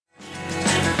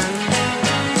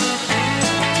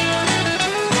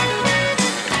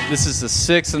This is the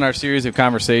sixth in our series of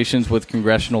conversations with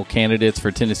congressional candidates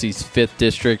for Tennessee's 5th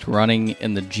District running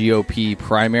in the GOP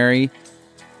primary.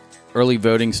 Early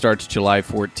voting starts July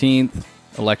 14th.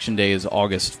 Election day is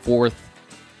August 4th.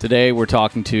 Today we're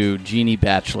talking to Geni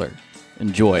Batchelor.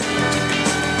 Enjoy.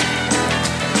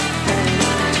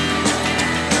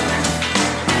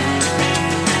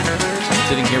 I'm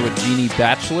sitting here with Geni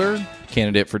Batchelor,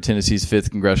 candidate for Tennessee's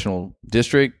 5th Congressional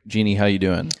District. Geni, how you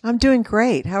doing? I'm doing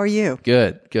great. How are you?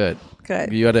 Good. Good.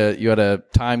 You had a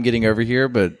time getting over here,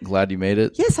 but glad you made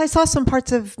it. Yes, I saw some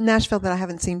parts of Nashville that I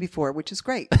haven't seen before, which is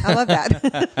great. I love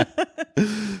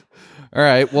that. All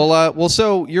right. Well,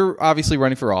 so you're obviously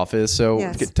running for office. So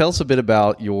Yes. Tell us a bit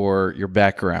about your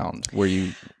background, where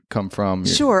you come from.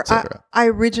 Sure. et cetera. I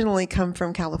originally come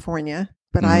from California,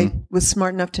 but I was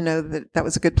smart enough to know that that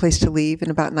was a good place to leave in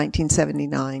about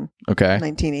 1979, Okay.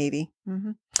 1980.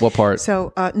 What part?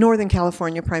 So Northern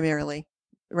California primarily,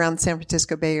 around the San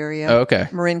Francisco Bay Area. Oh, okay.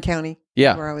 Marin County,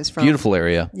 Yeah. where I was from. Beautiful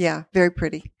area. Yeah, very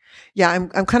pretty. Yeah,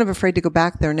 I'm kind of afraid to go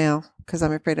back there now because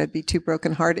I'm afraid I'd be too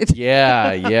brokenhearted.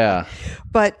 Yeah.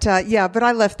 But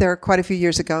I left there quite a few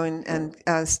years ago and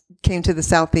came to the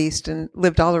Southeast and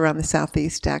lived all around the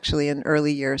Southeast actually in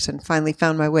early years, and finally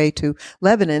found my way to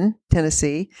Lebanon,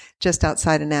 Tennessee, just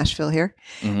outside of Nashville here.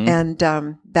 And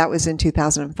that was in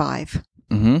 2005.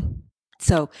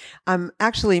 So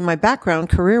my background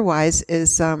career-wise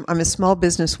is I'm a small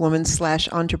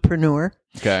businesswoman / entrepreneur.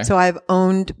 Okay. So I've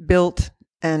owned, built,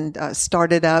 and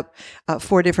started up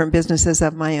 4 different businesses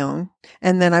of my own.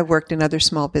 And then I worked in other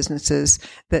small businesses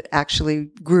that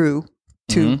actually grew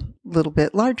to a little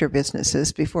bit larger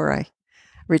businesses before I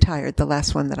retired. The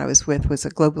last one that I was with was a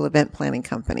global event planning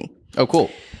company. Oh, cool.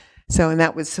 So, and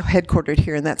that was headquartered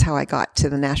here, and that's how I got to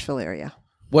the Nashville area.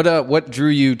 What drew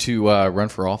you to run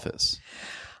for office?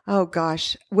 Oh,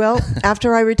 gosh. Well,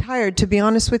 after I retired, to be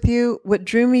honest with you, what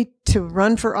drew me to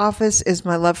run for office is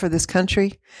my love for this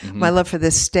country, my love for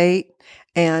this state,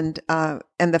 and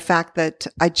the fact that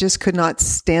I just could not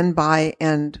stand by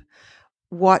and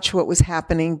watch what was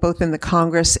happening both in the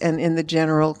Congress and in the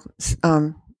general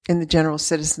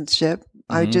citizenship.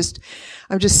 I'm just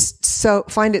so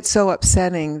find it so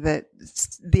upsetting that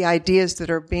the ideas that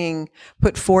are being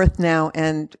put forth now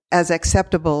and as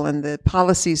acceptable, and the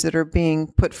policies that are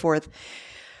being put forth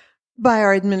by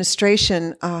our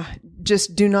administration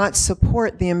just do not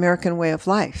support the American way of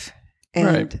life.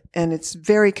 And it's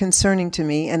very concerning to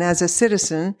me. And as a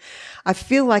citizen, I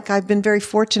feel like I've been very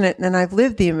fortunate and I've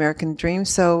lived the American dream.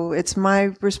 So it's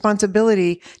my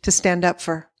responsibility to stand up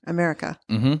for America.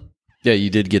 Yeah, you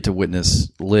did get to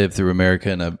live through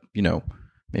America in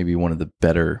maybe one of the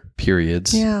better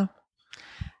periods. Yeah.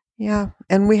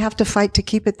 And we have to fight to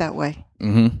keep it that way.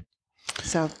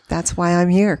 So that's why I'm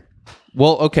here.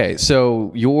 Well, okay.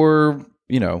 So you're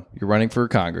running for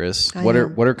Congress. What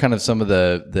are kind of some of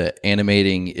the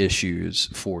animating issues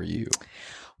for you?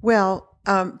 Well,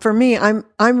 for me, I'm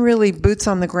really boots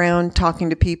on the ground,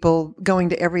 talking to people, going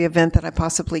to every event that I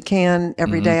possibly can.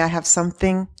 Every day I have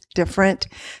something different,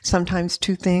 sometimes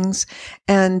 2 things.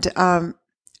 And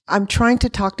I'm trying to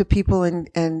talk to people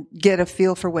and get a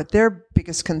feel for what their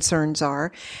biggest concerns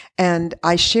are. And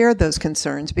I share those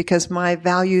concerns because my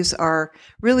values are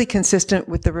really consistent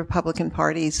with the Republican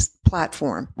Party's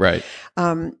platform. Right.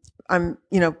 I'm, I'd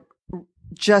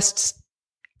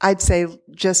say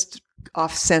just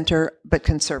off center, but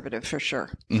conservative for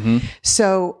sure.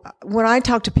 So when I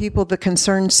talk to people, the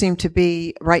concerns seem to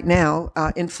be right now,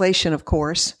 inflation, of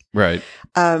course. Right.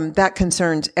 That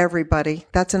concerns everybody.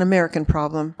 That's an American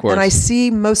problem. Of course. And I see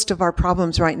most of our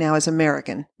problems right now as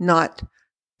American, not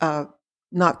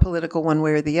political one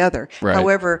way or the other. Right.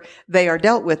 However, they are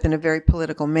dealt with in a very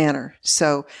political manner.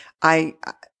 So I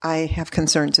have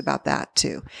concerns about that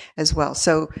too, as well.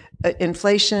 So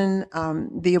inflation,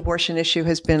 the abortion issue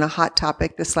has been a hot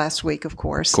topic this last week, of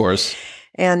course.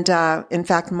 And in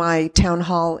fact, my town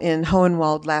hall in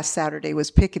Hohenwald last Saturday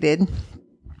was picketed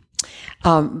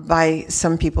by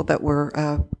some people that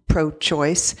were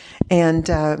pro-choice, and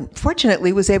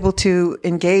fortunately was able to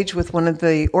engage with one of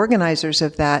the organizers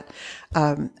of that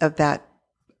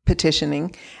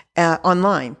petitioning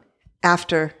online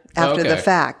after the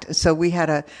fact. So we had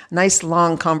a nice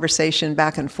long conversation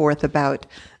back and forth about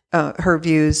her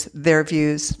views, their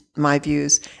views, my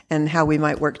views, and how we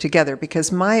might work together. Because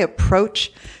my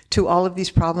approach to all of these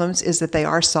problems is that they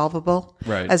are solvable.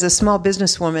 Right. As a small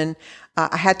businesswoman,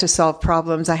 I had to solve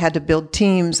problems. I had to build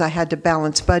teams. I had to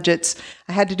balance budgets.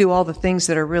 I had to do all the things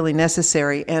that are really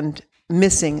necessary and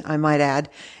missing, I might add,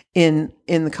 in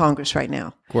the Congress right now.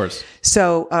 Of course.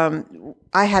 So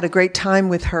I had a great time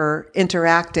with her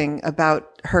interacting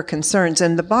about her concerns.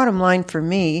 And the bottom line for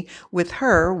me with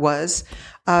her was,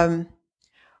 can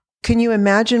you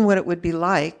imagine what it would be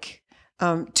like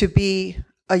to be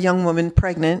a young woman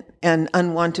pregnant and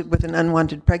with an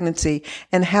unwanted pregnancy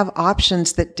and have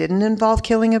options that didn't involve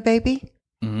killing a baby?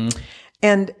 Mm-hmm.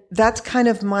 And that's kind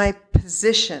of my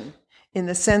position, in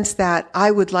the sense that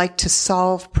I would like to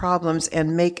solve problems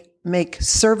and make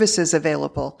services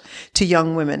available to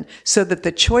young women so that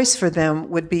the choice for them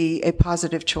would be a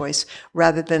positive choice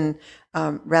rather than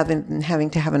having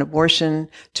to have an abortion,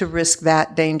 to risk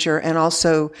that danger, and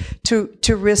also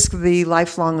to risk the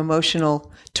lifelong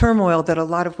emotional turmoil that a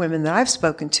lot of women that I've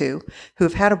spoken to who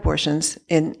have had abortions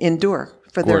endure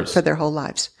for their whole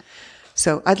lives.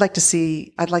 So I'd like to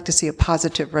see a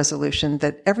positive resolution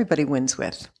that everybody wins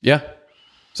with. Yeah.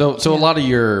 So a lot of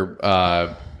your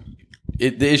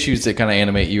the issues that kind of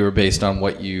animate you are based on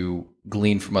what you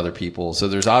glean from other people. So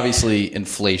there's obviously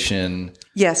inflation.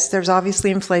 Yes, there's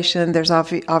obviously inflation. There's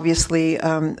obviously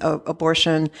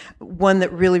abortion. One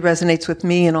that really resonates with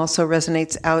me and also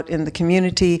resonates out in the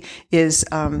community is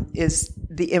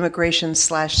the immigration /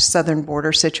 southern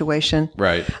border situation.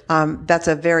 Right. That's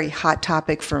a very hot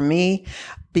topic for me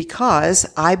because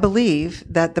I believe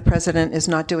that the president is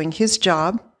not doing his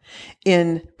job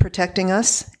in protecting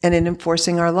us and in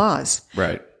enforcing our laws.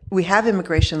 Right. We have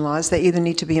immigration laws that either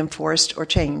need to be enforced or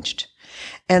changed.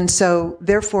 And so,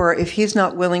 therefore, if he's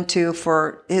not willing to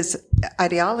for his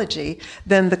ideology,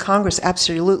 then the Congress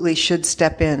absolutely should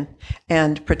step in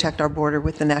and protect our border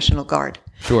with the National Guard.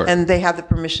 Sure. And they have the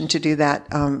permission to do that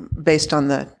based on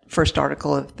the first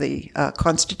article of the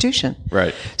Constitution.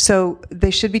 Right. So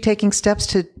they should be taking steps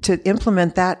to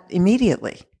implement that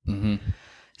immediately. Mm-hmm.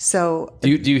 So, do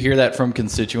you hear that from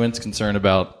constituents concerned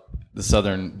about the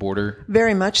southern border?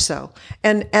 Very much so.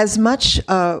 And as much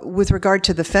with regard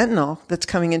to the fentanyl that's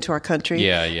coming into our country.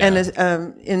 Yeah.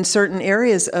 And in certain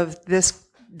areas of this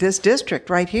district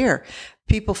right here,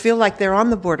 people feel like they're on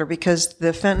the border because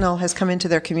the fentanyl has come into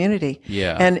their community.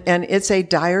 Yeah. And it's a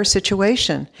dire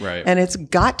situation. Right. And it's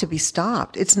got to be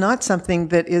stopped. It's not something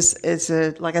that is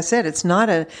like I said, it's not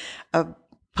a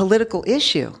political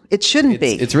issue. It shouldn't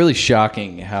be. It's really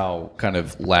shocking how kind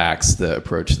of lax the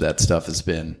approach to that stuff has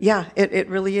been. Yeah, it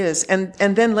really is. And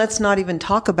then let's not even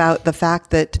talk about the fact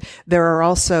that there are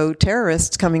also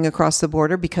terrorists coming across the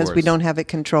border because we don't have it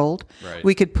controlled. Right.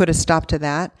 We could put a stop to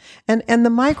that. And the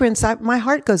migrants, my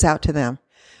heart goes out to them.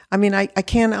 I mean, I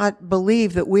cannot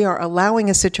believe that we are allowing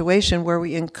a situation where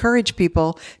we encourage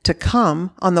people to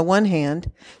come, on the one hand,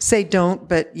 say don't,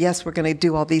 but yes, we're going to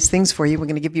do all these things for you. We're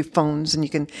going to give you phones and you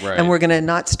can, and we're going to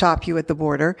not stop you at the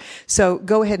border. So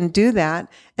go ahead and do that.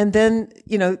 And then,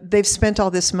 they've spent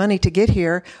all this money to get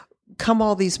here, come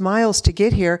all these miles to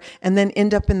get here, and then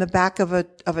end up in the back of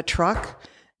a truck,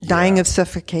 dying of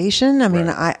suffocation. I mean,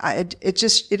 it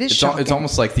is shocking. It's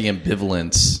almost like the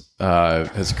ambivalence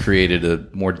has created a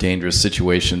more dangerous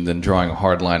situation than drawing a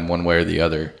hard line one way or the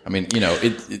other. I mean,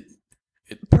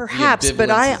 perhaps,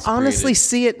 but I honestly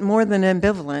see it more than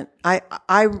ambivalent.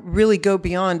 I really go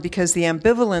beyond, because the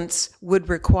ambivalence would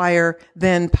require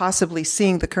then possibly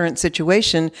seeing the current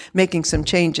situation, making some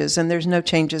changes, and there's no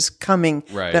changes coming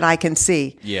that I can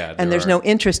see. Yeah, and there's no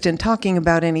interest in talking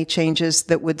about any changes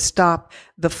that would stop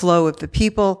the flow of the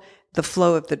people, the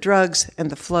flow of the drugs, and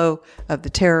the flow of the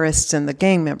terrorists and the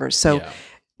gang members. So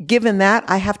given that,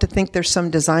 I have to think there's some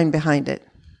design behind it.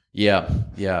 Yeah.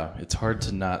 It's hard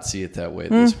to not see it that way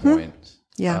at this point.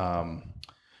 Yeah.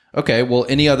 Okay. Well,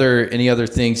 any other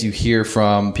things you hear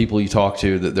from people you talk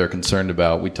to that they're concerned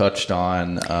about? We touched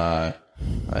on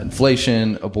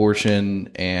inflation,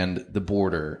 abortion, and the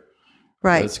border.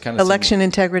 Right. Election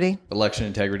integrity. Election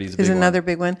integrity is another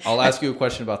big one. I'll ask you a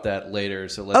question about that later.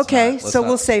 So let's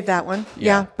we'll save that one.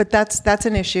 Yeah, but that's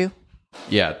an issue.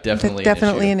 Yeah,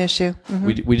 definitely an issue.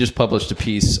 Mm-hmm. We just published a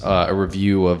piece, a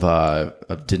review of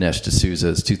Dinesh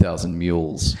D'Souza's 2,000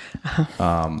 Mules,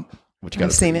 which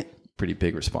got pretty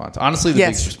big response. Honestly, the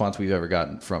biggest response we've ever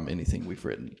gotten from anything we've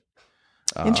written.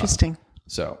 Interesting.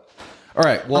 So, all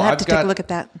right. Well, I'll have to take a look at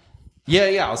that.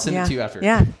 Yeah. I'll send it to you after.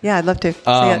 Yeah, I'd love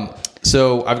to.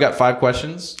 So I've got 5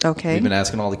 questions. Okay. We've been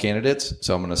asking all the candidates,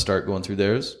 so I'm going to start going through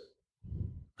theirs.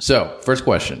 So, first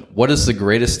question. What is the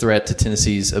greatest threat to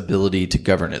Tennessee's ability to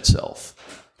govern itself?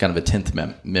 Kind of a 10th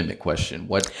Amendment question.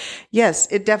 What?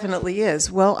 Yes, it definitely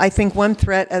is. Well, I think one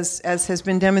threat, as has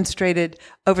been demonstrated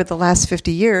over the last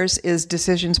 50 years, is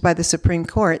decisions by the Supreme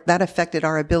Court. That affected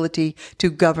our ability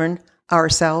to govern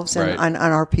ourselves and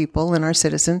our people and our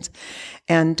citizens.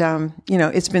 And,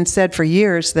 it's been said for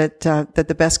years that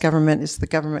the best government is the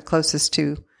government closest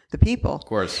to the people. Of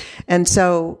course. And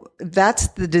so that's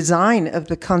the design of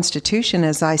the Constitution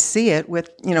as I see it, with,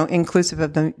 inclusive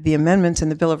of the amendments in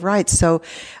the Bill of Rights. So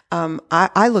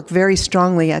I look very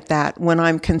strongly at that when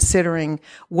I'm considering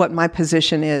what my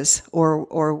position is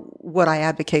or what I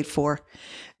advocate for,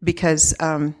 because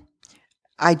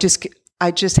I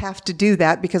just have to do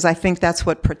that, because I think that's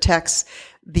what protects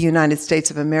the United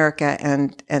States of America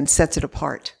and sets it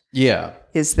apart. Yeah.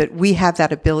 Is that we have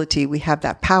that ability, we have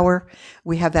that power,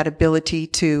 we have that ability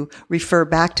to refer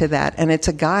back to that. And it's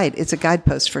a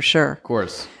guidepost for sure. Of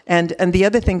course. And the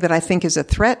other thing that I think is a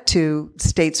threat to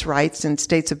states' rights and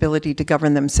states' ability to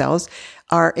govern themselves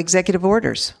are executive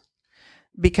orders.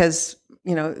 Because,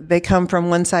 they come from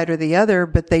one side or the other,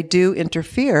 but they do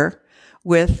interfere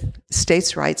with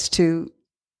states' rights to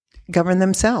govern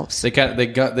themselves.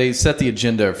 They set the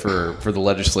agenda for the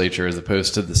legislature as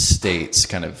opposed to the states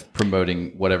kind of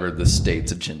promoting whatever the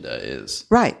state's agenda is.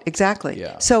 Right, exactly.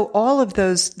 Yeah. So all of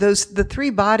the three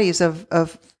bodies of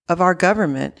our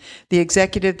government, the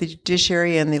executive, the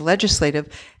judiciary, and the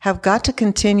legislative, have got to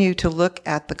continue to look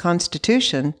at the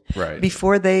Constitution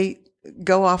before they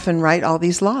go off and write all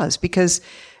these laws, because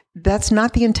that's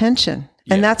not the intention.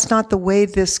 Yeah. And that's not the way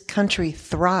this country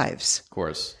thrives. Of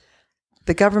course.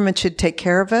 The government should take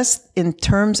care of us in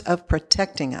terms of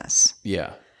protecting us.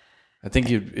 Yeah. I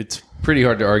think it's pretty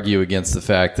hard to argue against the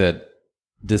fact that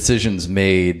decisions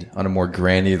made on a more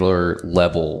granular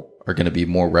level are going to be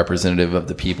more representative of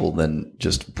the people than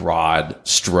just broad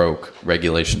stroke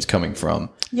regulations coming from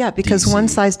because DC. one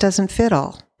size doesn't fit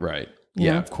all. Right.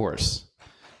 Yeah, of course.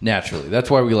 Naturally. That's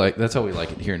how we like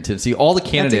it here in Tennessee. All the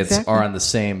candidates are on the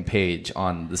same page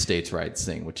on the states' rights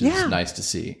thing, which is nice to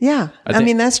see. Yeah. I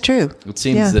mean, that's true. It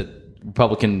seems that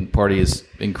Republican Party is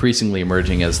increasingly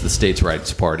emerging as the states'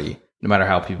 rights party, no matter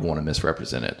how people want to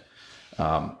misrepresent it.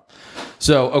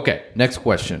 Okay, next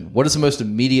question. What is the most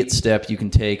immediate step you can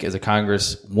take as a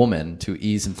congresswoman to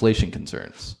ease inflation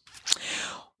concerns?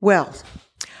 Well,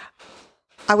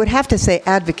 I would have to say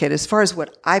advocate. As far as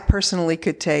what I personally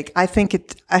could take, I think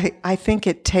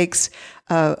it takes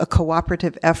a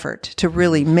cooperative effort to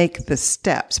really make the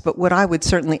steps. But what I would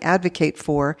certainly advocate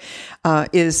for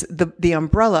is the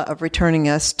umbrella of returning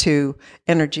us to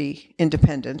energy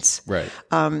independence. Right.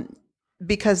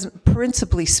 Because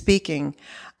principally speaking,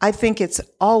 I think it's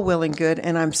all well and good,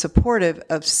 and I'm supportive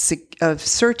of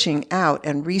searching out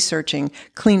and researching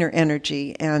cleaner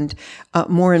energy and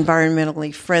more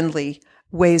environmentally friendly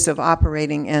ways of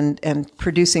operating and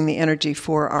producing the energy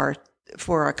for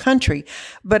our country.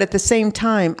 But at the same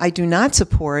time, I do not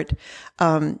support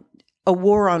a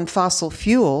war on fossil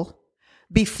fuel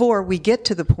before we get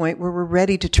to the point where we're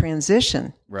ready to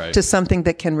transition to something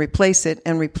that can replace it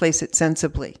and replace it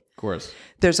sensibly. Of course.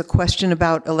 There's a question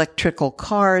about electrical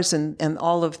cars and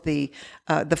all of the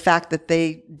fact that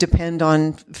they depend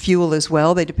on fuel as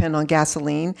well. They depend on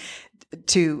gasoline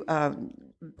to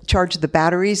charge the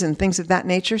batteries and things of that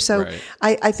nature. So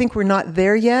I think we're not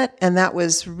there yet. And that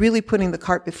was really putting the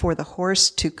cart before the horse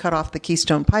to cut off the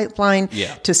Keystone Pipeline,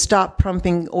 to stop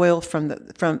pumping oil from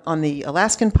on the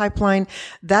Alaskan pipeline.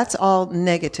 That's all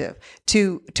negative.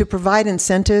 To provide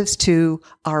incentives to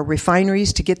our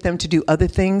refineries to get them to do other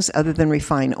things other than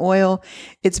refine oil.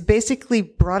 It's basically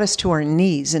brought us to our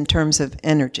knees in terms of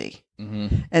energy.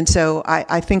 Mm-hmm. And so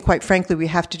I think, quite frankly, we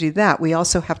have to do that. We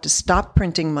also have to stop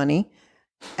printing money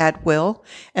at will,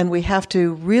 and we have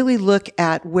to really look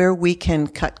at where we can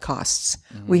cut costs.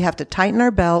 Mm-hmm. We have to tighten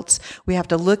our belts. We have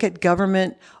to look at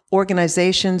government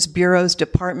organizations, bureaus,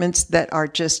 departments that are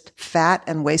just fat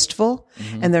and wasteful,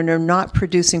 and they're not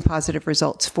producing positive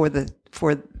results for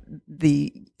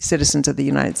the citizens of the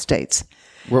United States.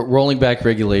 Rolling back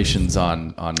regulations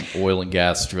on oil and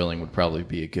gas drilling would probably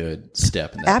be a good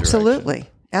step in that direction.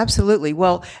 Absolutely.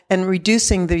 Well, and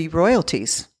reducing the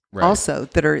royalties. Also,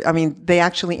 they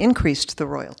actually increased the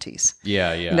royalties.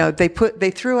 Yeah. They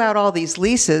threw out all these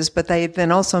leases, but they then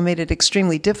also made it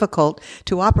extremely difficult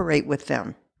to operate with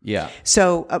them. Yeah.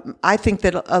 So I think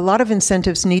that a lot of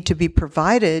incentives need to be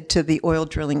provided to the oil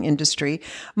drilling industry,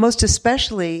 most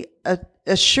especially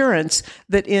assurance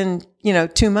that in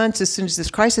 2 months, as soon as this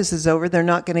crisis is over, they're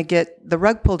not going to get the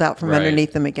rug pulled out from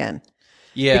underneath them again.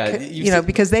 Yeah,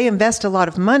 because they invest a lot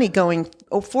of money going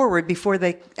forward before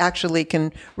they actually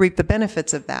can reap the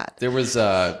benefits of that. There was,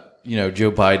 Joe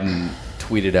Biden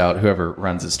tweeted out, whoever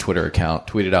runs his Twitter account,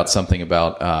 tweeted out something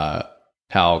about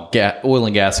how oil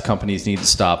and gas companies need to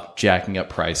stop jacking up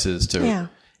prices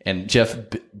and Jeff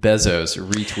Bezos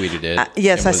retweeted it.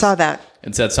 Yes, I saw that.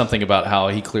 And said something about how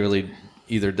he clearly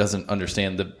either doesn't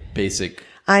understand the basic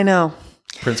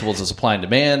principles of supply and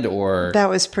demand, or... That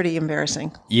was pretty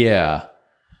embarrassing. Yeah.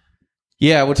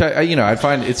 Yeah, which I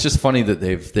find it's just funny that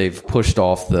they've pushed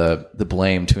off the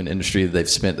blame to an industry that they've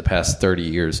spent the past 30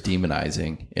 years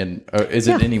demonizing. And is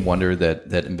it any wonder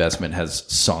that investment has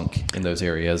sunk in those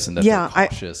areas and that they're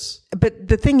cautious? But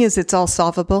the thing is, it's all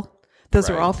solvable. Those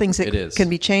are all things that can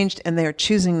be changed, and they are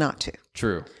choosing not to.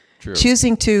 True.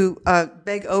 Choosing to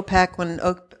beg OPEC when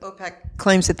OPEC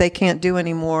claims that they can't do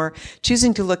anymore.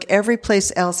 Choosing to look every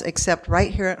place else except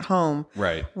right here at home,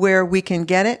 where we can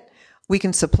get it. We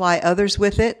can supply others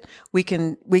with it. We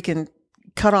can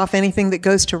cut off anything that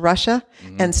goes to Russia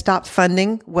and stop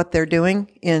funding what they're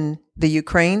doing in the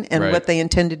Ukraine and what they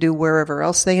intend to do wherever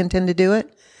else they intend to do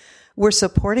it. We're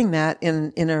supporting that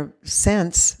in a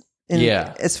sense,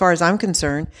 as far as I'm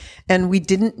concerned, and we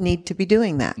didn't need to be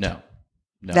doing that. No.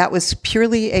 That was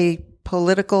purely a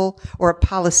political or a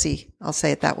policy, I'll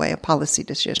say it that way, a policy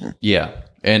decision. Yeah.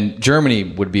 And Germany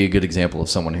would be a good example of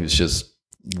someone who's just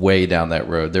way down that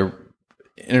road. Their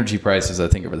energy prices, I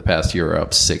think, over the past year are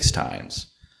up 6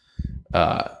 times.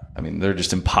 They're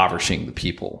just impoverishing the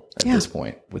people at this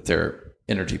point with their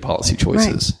energy policy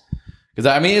choices.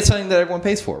 Because, it's something that everyone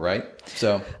pays for, right?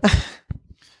 So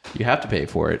you have to pay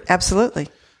for it. Absolutely.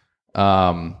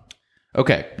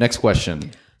 Okay, next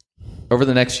question. Over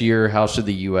the next year, how should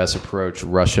the U.S. approach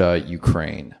Russia,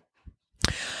 Ukraine?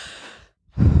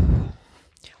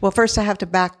 Well, first I have to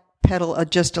backpedal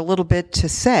just a little bit to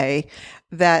say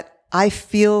that I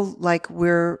feel like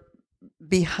we're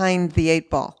behind the 8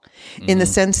 ball in the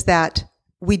sense that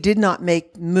we did not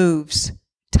make moves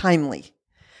timely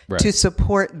to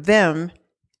support them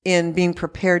in being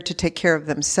prepared to take care of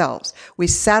themselves. We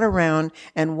sat around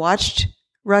and watched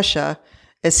Russia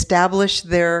establish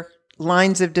their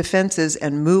lines of defenses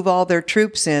and move all their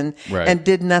troops in and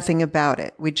did nothing about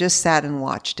it. We just sat and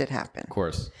watched it happen. Of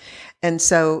course. And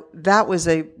so that was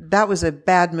a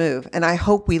bad move. And I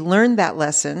hope we learned that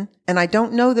lesson. And I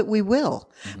don't know that we will,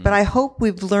 but I hope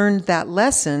we've learned that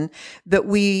lesson, that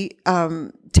we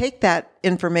take that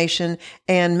information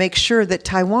and make sure that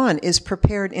Taiwan is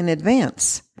prepared in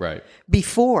advance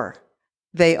before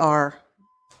they are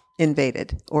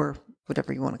invaded, or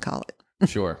whatever you want to call it.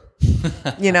 Sure.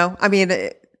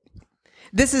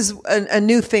 This is a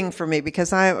new thing for me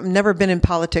because I've never been in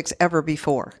politics ever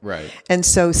before. Right. And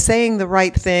so saying the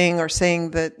right thing or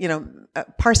saying that,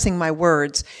 parsing my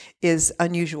words is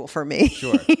unusual for me.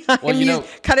 Sure. Well,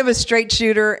 kind of a straight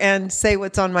shooter and say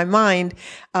what's on my mind.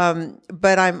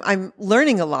 But I'm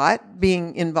learning a lot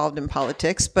being involved in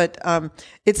politics, but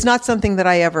it's not something that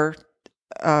I ever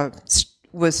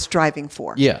was striving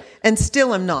for. Yeah. And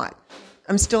still I'm not.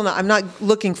 I'm not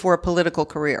looking for a political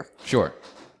career. Sure.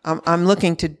 I'm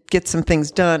looking to get some things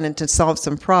done and to solve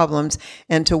some problems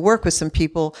and to work with some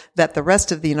people that the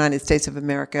rest of the United States of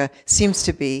America seems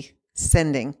to be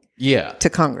sending to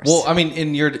Congress. Well,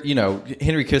 in your,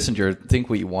 Henry Kissinger, think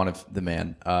what you want of the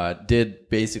man, did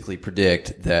basically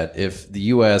predict that if the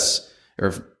U.S. or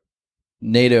if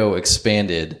NATO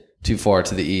expanded too far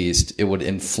to the east, it would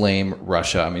inflame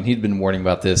Russia. He'd been warning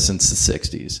about this since the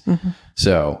 60s.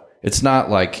 So it's not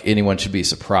like anyone should be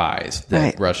surprised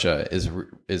that Russia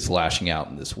is lashing out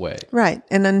in this way. Right.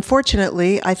 And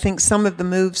unfortunately, I think some of the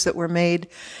moves that were made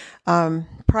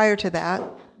prior to that,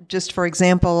 just for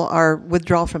example, our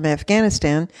withdrawal from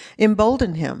Afghanistan,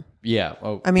 emboldened him. Yeah.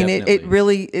 It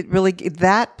really,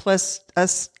 that plus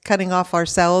us cutting off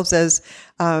ourselves as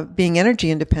being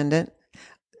energy independent,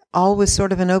 all was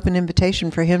sort of an open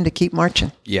invitation for him to keep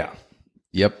marching. Yeah.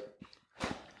 Yep.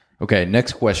 Okay,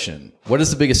 next question. What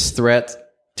is the biggest threat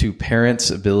to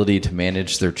parents' ability to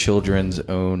manage their children's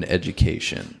own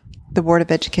education? The Board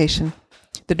of Education,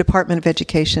 the Department of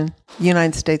Education,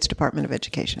 United States Department of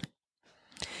Education.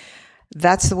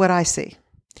 That's what I see.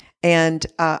 And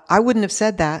I wouldn't have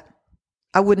said that.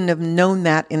 I wouldn't have known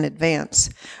that in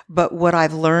advance. But what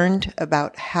I've learned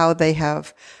about how they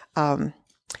have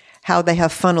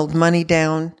funneled money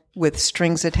down with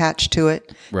strings attached to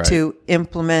it to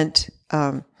implement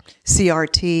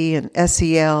CRT and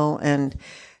SEL and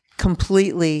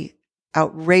completely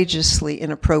outrageously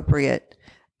inappropriate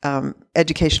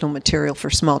educational material for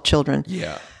small children.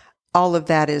 Yeah. All of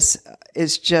that is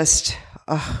just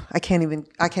I can't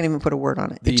even put a word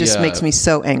on it. It just makes me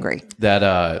so angry.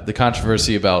 That the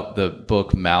controversy about the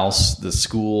book Mouse, the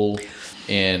school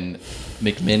in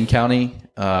McMinn County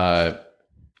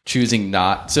choosing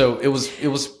not. So it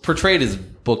was portrayed as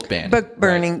book banning. Book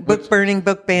banning,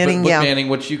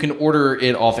 which you can order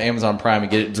it off Amazon Prime and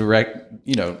get it direct,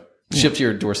 shipped to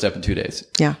your doorstep in 2 days.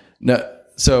 Yeah. No,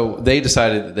 so they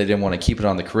decided that they didn't want to keep it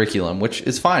on the curriculum, which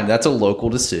is fine. That's a local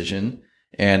decision.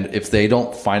 And if they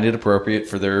don't find it appropriate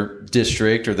for their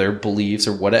district or their beliefs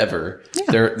or whatever,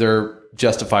 they're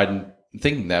justified in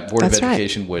thinking that Board That's of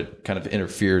Education would kind of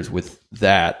interferes with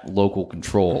that local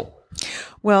control.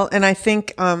 Well, and I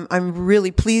think I'm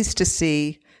really pleased to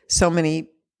see so many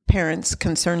parents,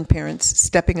 concerned parents,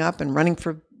 stepping up and running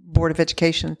for Board of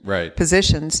Education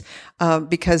positions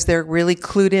because they're really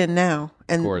clued in now.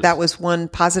 And that was one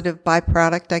positive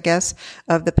byproduct, I guess,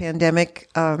 of the pandemic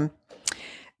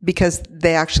because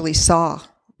they actually saw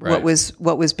what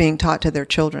was being taught to their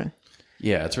children.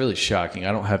 Yeah, it's really shocking.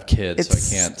 I don't have kids, so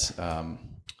I can't.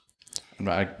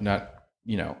 I'm not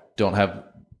don't have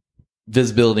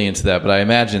visibility into that, but I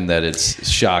imagine that it's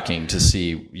shocking to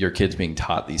see your kids being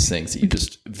taught these things that you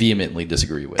just vehemently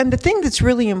disagree with. And the thing that's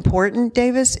really important,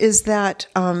 Davis, is that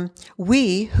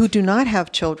we who do not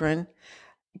have children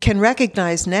can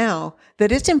recognize now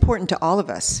that it's important to all of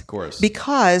us. Of course.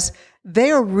 Because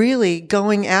they are really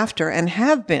going after and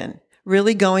have been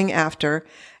really going after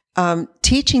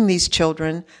teaching these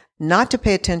children not to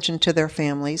pay attention to their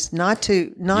families, not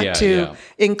to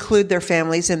include their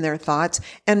families in their thoughts,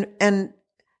 and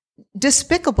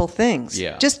despicable things.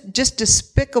 Yeah. Just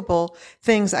despicable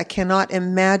things. I cannot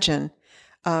imagine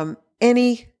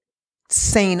any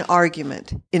sane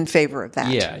argument in favor of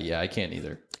that. Yeah, I can't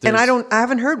either. And I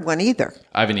haven't heard one either.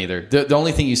 I haven't either. The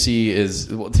only thing you see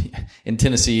is in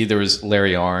Tennessee there was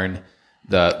Larry Arnn,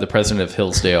 the president of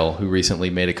Hillsdale, who recently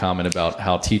made a comment about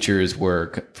how teachers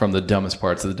were from the dumbest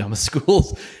parts of the dumbest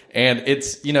schools. And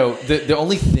it's, the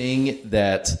only thing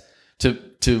that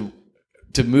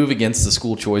to move against the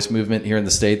school choice movement here in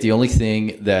the state, the only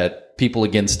thing that people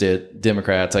against it,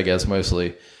 Democrats, I guess,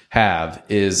 mostly have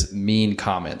is mean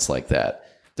comments like that.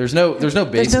 There's no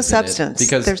basis There's no substance.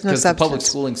 Because the public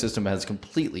schooling system has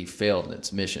completely failed in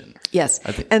its mission. Yes.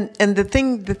 And the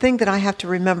thing that I have to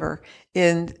remember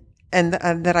and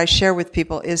that I share with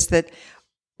people is that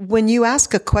when you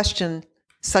ask a question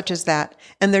such as that,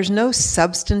 and there's no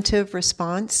substantive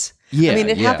response,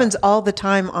 it happens all the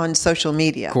time on social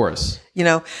media. Of course.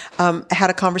 I had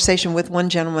a conversation with one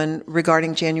gentleman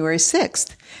regarding January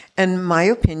 6th and my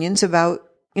opinions about,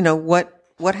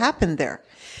 what happened there.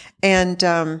 And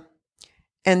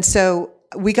so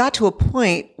we got to a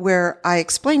point where I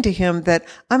explained to him that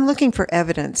I'm looking for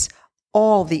evidence.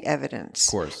 All the evidence.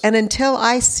 Of course. And until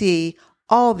I see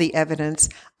all the evidence,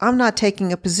 I'm not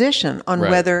taking a position on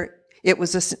whether it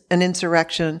was an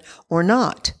insurrection or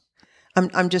not.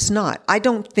 I'm just not. I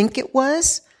don't think it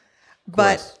was,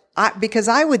 but because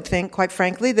I would think, quite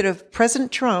frankly, that if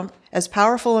President Trump, as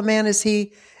powerful a man as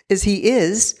he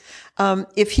is,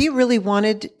 if he really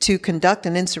wanted to conduct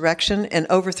an insurrection and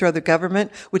overthrow the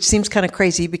government, which seems kind of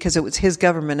crazy because it was his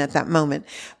government at that moment,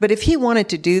 but if he wanted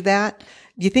to do that,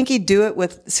 do you think he'd do it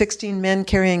with 16 men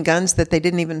carrying guns that they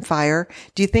didn't even fire?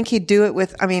 Do you think he'd do it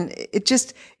with,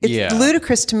 it's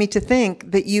ludicrous to me to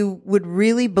think that you would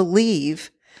really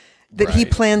believe that he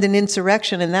planned an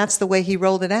insurrection and that's the way he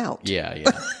rolled it out. Yeah.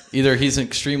 Either he's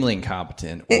extremely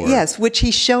incompetent or... Yes, which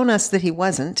he's shown us that he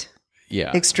wasn't.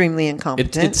 Yeah. Extremely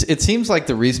incompetent. It seems like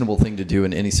the reasonable thing to do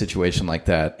in any situation like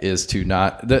that is to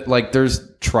not... there's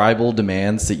tribal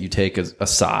demands that you take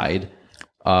aside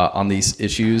on these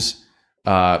issues.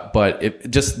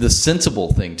 But just the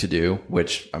sensible thing to do,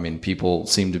 which, people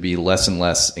seem to be less and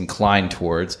less inclined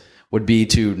towards, would be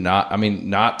to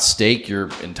not stake your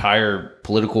entire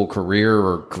political career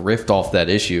or grift off that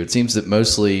issue. It seems that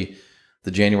mostly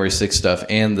the January 6th stuff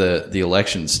and the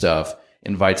election stuff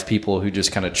invites people who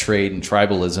just kind of trade in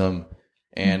tribalism.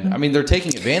 And, they're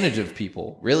taking advantage of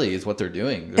people, really, is what they're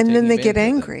doing. And then they get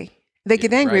angry. They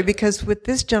get angry because with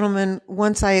this gentleman,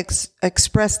 once I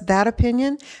expressed that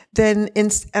opinion, then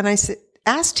and I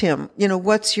asked him,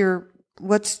 what's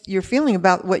your feeling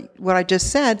about what I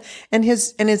just said, and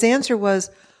his answer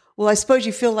was, well, I suppose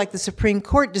you feel like the Supreme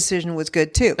Court decision was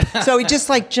good too. So he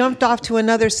just jumped off to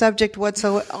another subject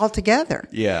altogether.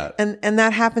 Yeah, and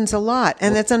that happens a lot,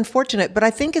 and that's unfortunate. But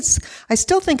I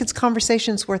still think it's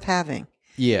conversations worth having.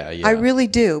 Yeah. I really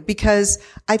do, because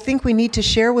I think we need to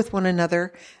share with one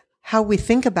another how we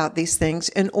think about these things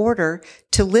in order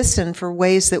to listen for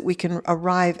ways that we can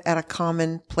arrive at a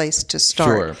common place to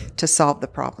start to solve the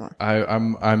problem.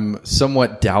 I'm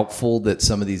somewhat doubtful that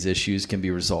some of these issues can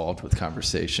be resolved with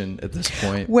conversation at this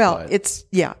point. Well, it's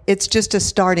just a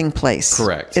starting place.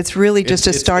 Correct. It's really just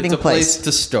a starting place. It's a place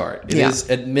to start. It is,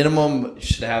 at minimum, you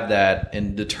should have that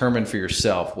and determine for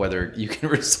yourself whether you can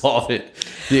resolve it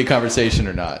via conversation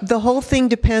or not. The whole thing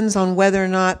depends on whether or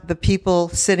not the people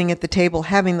sitting at the table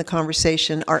having the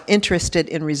conversation are interested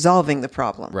in resolving the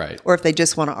problem. Right. Or if they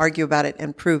just want to argue about it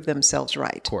and prove themselves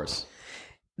right. Of course.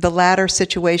 The latter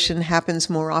situation happens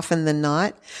more often than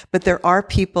not, but there are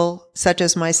people such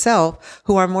as myself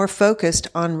who are more focused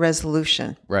on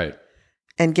resolution. Right.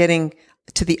 And getting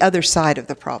to the other side of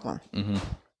the problem. Mm-hmm.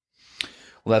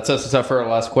 Well, that sets us up for our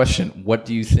last question. What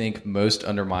do you think most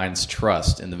undermines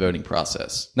trust in the voting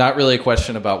process? Not really a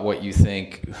question about what you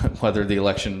think, whether the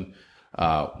election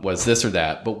was this or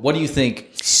that, but what do you think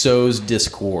sows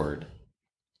discord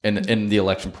in the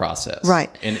election process? Right.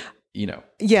 And,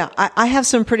 Yeah, I have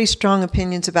some pretty strong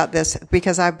opinions about this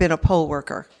because I've been a poll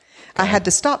worker. Okay. I had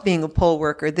to stop being a poll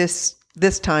worker this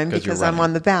time because I'm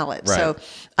on the ballot. Right. So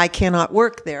I cannot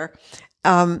work there.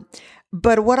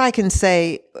 But what I can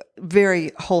say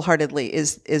very wholeheartedly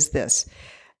is this.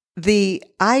 The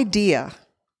idea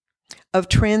of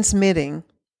transmitting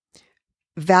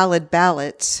valid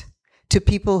ballots to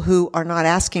people who are not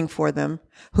asking for them,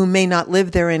 who may not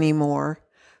live there anymore,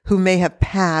 who may have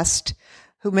passed,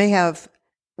 who may have,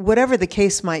 whatever the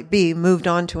case might be, moved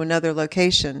on to another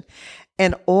location,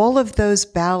 and all of those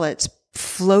ballots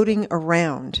floating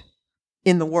around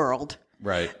in the world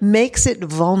makes it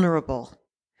vulnerable.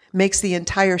 Makes the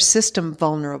entire system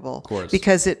vulnerable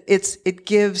because it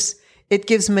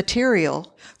gives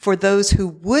material for those who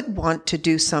would want to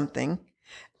do something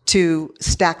to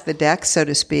stack the deck, so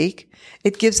to speak.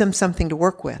 It gives them something to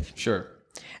work with. Sure.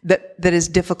 That is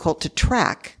difficult to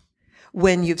track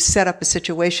when you've set up a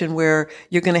situation where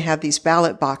you're going to have these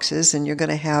ballot boxes and you're going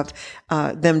to have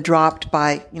them dropped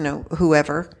by,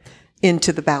 whoever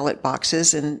into the ballot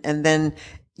boxes and then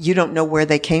you don't know where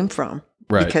they came from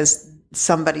because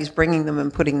somebody's bringing them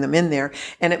and putting them in there.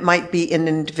 And it might be an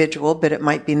individual, but it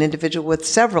might be an individual with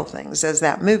several things, as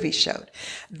that movie showed.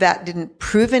 That didn't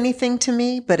prove anything to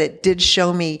me, but it did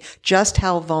show me just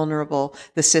how vulnerable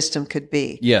the system could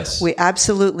be. Yes. We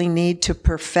absolutely need to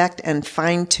perfect and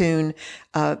fine-tune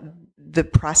the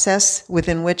process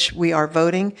within which we are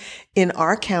voting. In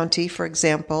our county, for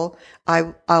example,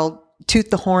 I'll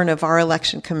toot the horn of our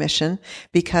election commission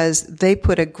because they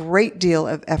put a great deal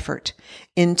of effort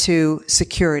into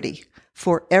security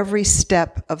for every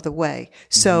step of the way.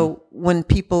 So when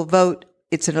people vote,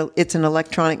 it's an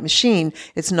electronic machine.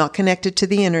 It's not connected to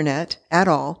the internet at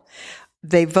all.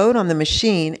 They vote on the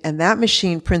machine and that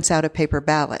machine prints out a paper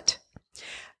ballot.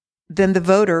 Then the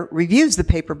voter reviews the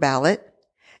paper ballot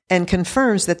and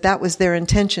confirms that that was their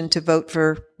intention to vote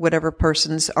for whatever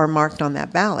persons are marked on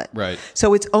that ballot. Right.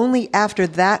 So it's only after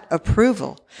that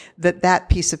approval that that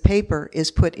piece of paper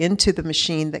is put into the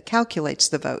machine that calculates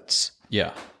the votes.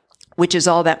 Yeah. Which is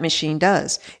all that machine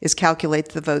does, is calculate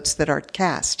the votes that are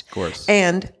cast. Of course.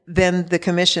 And then the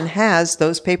commission has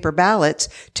those paper ballots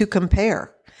to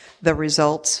compare the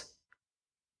results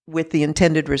with the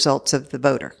intended results of the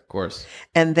voter. Of course.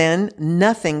 And then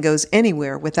nothing goes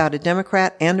anywhere without a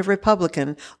Democrat and a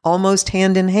Republican almost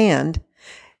hand in hand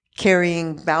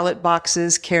carrying ballot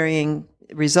boxes, carrying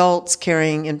results,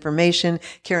 carrying information,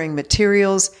 carrying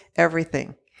materials.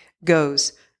 Everything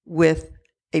goes with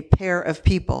a pair of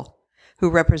people who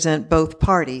represent both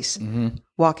parties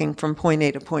walking from point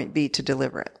A to point B to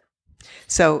deliver it.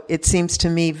 So it seems to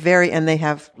me and they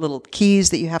have little keys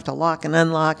that you have to lock and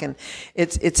unlock, and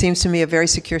it seems to me a very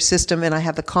secure system, and I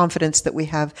have the confidence that we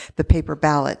have the paper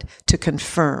ballot to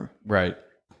confirm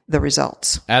the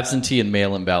results. Absentee and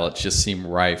mail-in ballots just seem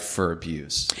rife for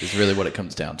abuse, is really what it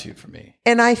comes down to for me.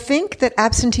 And I think that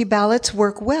absentee ballots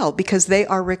work well because they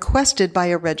are requested by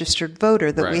a registered voter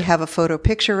that we have a photo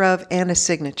picture of and a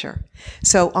signature.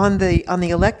 So on the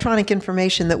electronic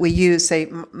information that we use, say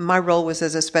my role was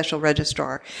as a special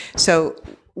registrar. So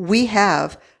we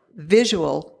have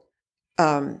visual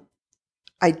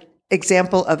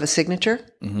example of a signature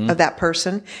of that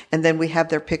person, and then we have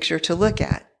their picture to look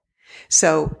at.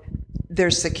 So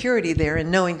there's security there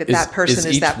in knowing that that person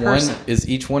is that person. Is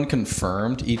each one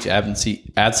confirmed, each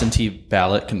absentee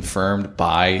ballot confirmed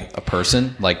by a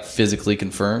person, like physically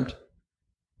confirmed?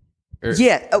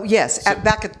 Yeah. Oh, yes.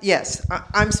 Yes.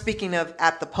 I'm speaking of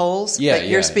at the polls, but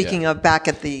you're speaking of back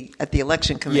at the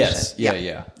election commission. Yes.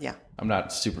 Yeah. I'm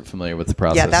not super familiar with the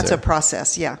process. Yeah, that's a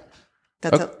process. Yeah.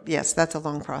 That's a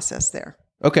long process there.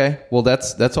 Okay. Well,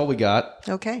 that's all we got.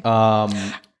 Okay.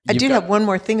 I do have one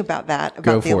more thing about that,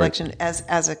 about the election.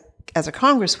 As a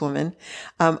congresswoman,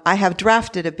 I have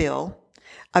drafted a bill.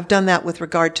 I've done that with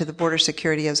regard to the border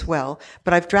security as well,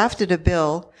 but I've drafted a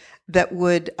bill that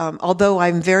would, although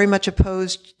I'm very much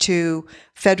opposed to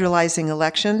federalizing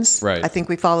elections, I think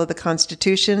we follow the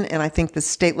Constitution, and I think the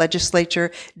state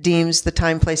legislature deems the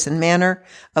time, place, and manner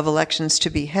of elections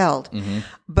to be held.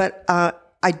 But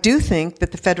I do think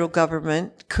that the federal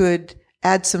government could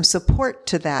add some support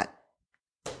to that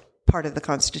part of the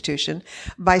Constitution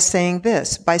by saying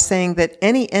that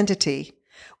any entity,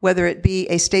 whether it be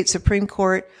a state Supreme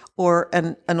Court or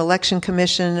an election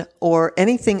commission or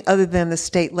anything other than the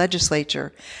state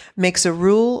legislature, makes a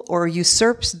rule or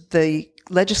usurps the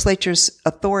legislature's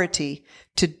authority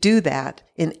to do that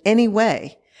in any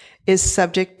way is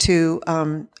subject to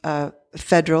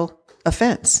federal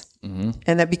offense. Mm-hmm.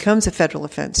 And that becomes a federal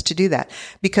offense to do that.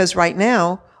 Because right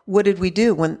now, what did we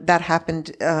do when that happened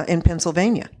in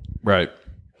Pennsylvania? Right.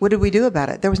 What did we do about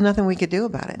it? There was nothing we could do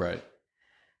about it. Right.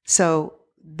 So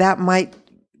that might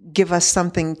give us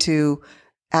something to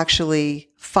actually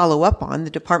follow up on. The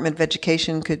Department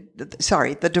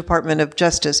of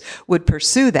Justice would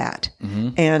pursue that,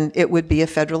 and it would be a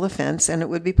federal offense, and it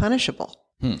would be punishable.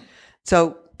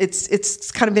 So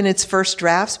it's kind of in its first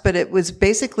drafts, but it was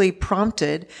basically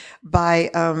prompted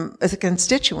by a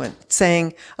constituent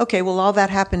saying, okay, well, all that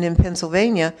happened in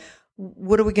Pennsylvania.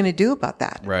 What are we going to do about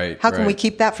that? Right. How can we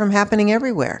keep that from happening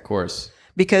everywhere? Of course.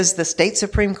 Because the state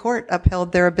Supreme Court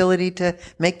upheld their ability to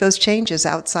make those changes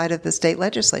outside of the state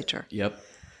legislature. Yep.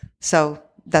 So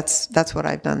that's what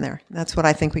I've done there. That's what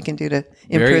I think we can do to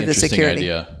improve the security.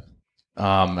 Very interesting idea.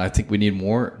 I think we need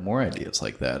more ideas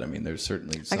like that. I mean, there's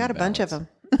certainly some I got a balance. bunch of them.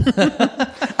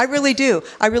 I really do.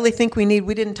 I really think we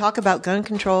didn't talk about gun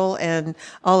control and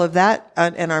all of that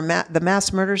and the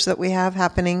mass murders that we have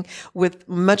happening with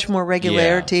much more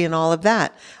regularity and all of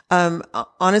that.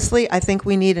 Honestly, I think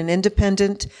we need an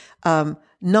independent,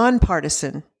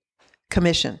 nonpartisan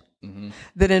commission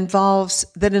that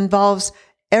involves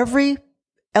every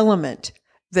element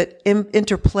that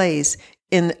interplays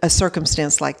in a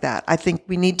circumstance like that. I think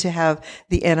we need to have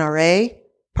the NRA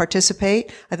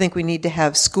participate. I think we need to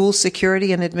have school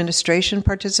security and administration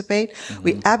participate.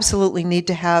 We absolutely need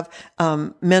to have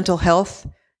mental health,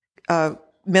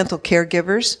 mental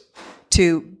caregivers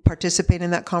to participate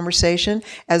in that conversation,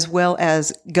 as well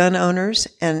as gun owners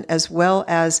and as well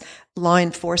as law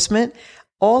enforcement.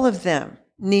 All of them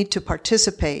need to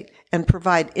participate and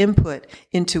provide input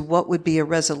into what would be a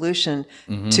resolution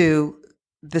to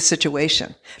the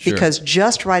situation. Sure. Because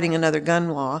just writing another gun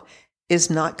law is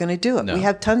not going to do it. No. We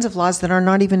have tons of laws that are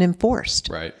not even enforced.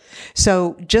 Right.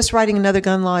 So just writing another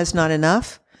gun law is not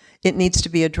enough. It needs to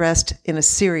be addressed in a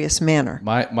serious manner.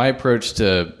 My approach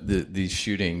to these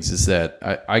shootings is that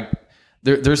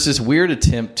there's this weird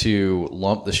attempt to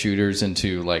lump the shooters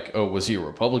into like, oh, was he a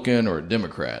Republican or a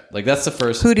Democrat? Like that's the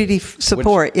first. Who did he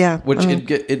support?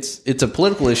 It's a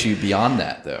political issue beyond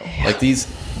that though. Like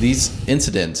these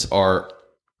incidents are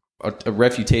a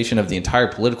refutation of the entire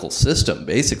political system,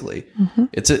 basically.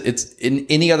 It's in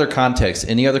any other context,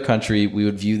 any other country, we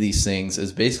would view these things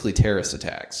as basically terrorist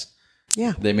attacks.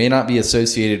 Yeah. They may not be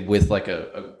associated with like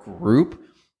a group,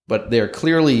 but they're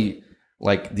clearly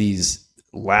like these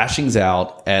lashings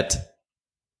out at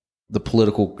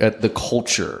the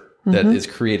culture that is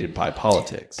created by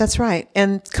politics. That's right.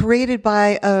 And created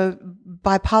by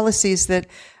policies that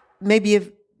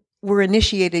maybe were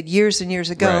initiated years and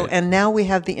years ago, Right. and now we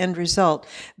have the end result.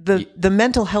 The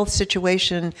mental health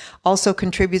situation also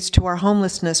contributes to our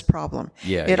homelessness problem.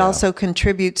 It also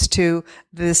contributes to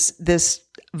this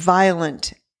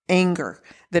violent anger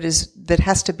that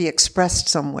has to be expressed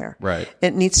somewhere. Right.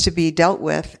 It needs to be dealt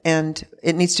with, and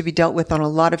it needs to be dealt with on a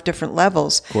lot of different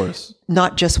levels. Of course.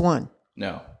 Not just one.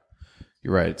 No.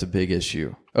 You're right. It's a big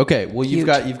issue. Okay. Well, you've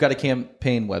got a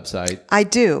campaign website. I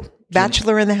do.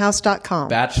 BatchelorInTheHouse.com.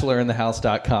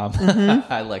 BatchelorInTheHouse.com.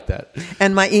 I like that.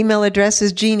 And my email address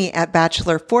is Geni at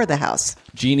BatchelorForTheHouse.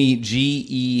 Geni,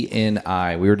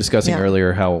 Geni. We were discussing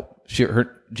earlier how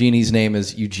Jeannie's name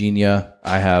is Eugenia.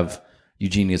 I have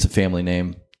Eugenia as a family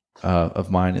name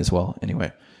of mine as well.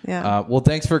 Anyway. Yeah. Well,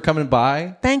 thanks for coming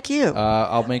by. Thank you.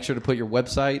 I'll make sure to put your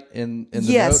website in the notes.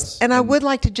 Yes, and I would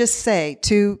like to just say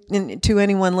to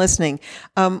anyone listening,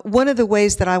 one of the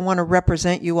ways that I want to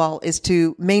represent you all is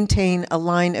to maintain a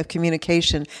line of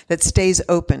communication that stays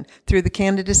open through the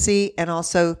candidacy and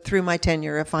also through my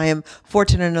tenure if I am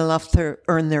fortunate enough to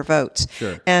earn their votes.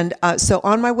 Sure. And so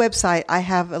on my website, I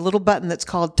have a little button that's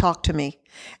called Talk to Me.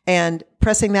 And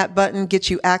pressing that button gets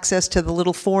you access to the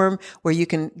little form where you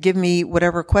can give me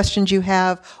whatever questions you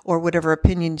have or whatever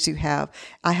opinions you have.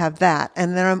 I have that.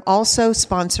 And then I'm also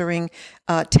sponsoring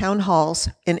town halls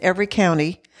in every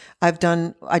county. I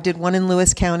did one in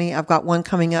Lewis County. I've got one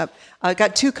coming up. I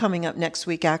got two coming up next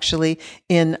week, actually,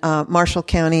 in Marshall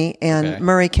County and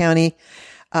Murray County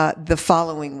the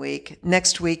following week.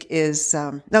 Next week is,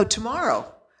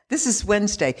 tomorrow. This is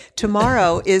Wednesday.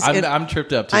 Tomorrow is... I'm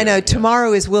tripped up too. I know.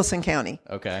 Tomorrow is Wilson County.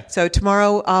 Okay. So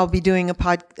tomorrow I'll be doing a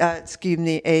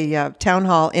town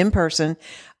hall in person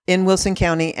in Wilson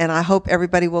County, and I hope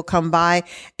everybody will come by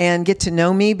and get to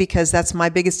know me because that's my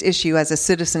biggest issue as a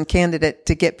citizen candidate,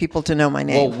 to get people to know my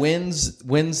name.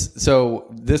 Well, so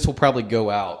this will probably go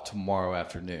out tomorrow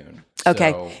afternoon.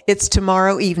 Okay. So, It's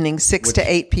tomorrow evening, 6 to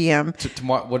 8 p.m.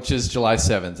 tomorrow, which is July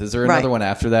 7th. Is there another one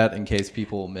after that in case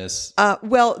people miss?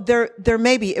 Well, there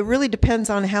may be. It really depends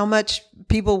on how much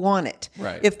people want it.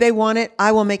 Right. If they want it,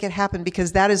 I will make it happen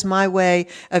because that is my way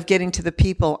of getting to the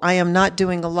people. I am not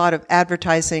doing a lot of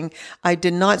advertising. I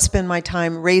did not spend my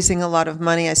time raising a lot of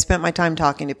money. I spent my time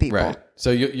talking to people. Right. So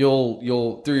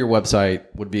you'll through your website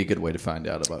would be a good way to find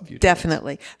out about future.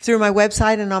 Definitely. Through my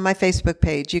website and on my Facebook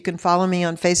page. You can follow me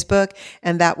on Facebook,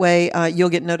 and that way you'll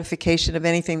get notification of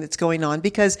anything that's going on.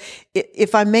 Because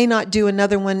if I may not do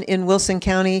another one in Wilson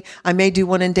County, I may do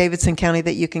one in Davidson County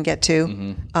that you can get to.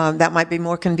 Mm-hmm. That might be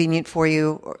more convenient for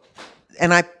you.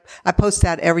 And I post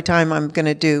that every time I'm going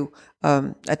to do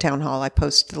a town hall. I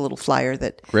post a little flyer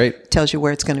that tells you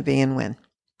where it's going to be and when.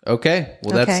 Okay.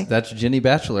 Well, that's Geni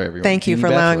Batchelor, everyone. Thank you Geni for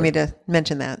Batchelor. allowing me to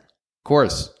mention that. Of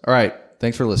course. All right.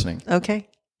 Thanks for listening. Okay.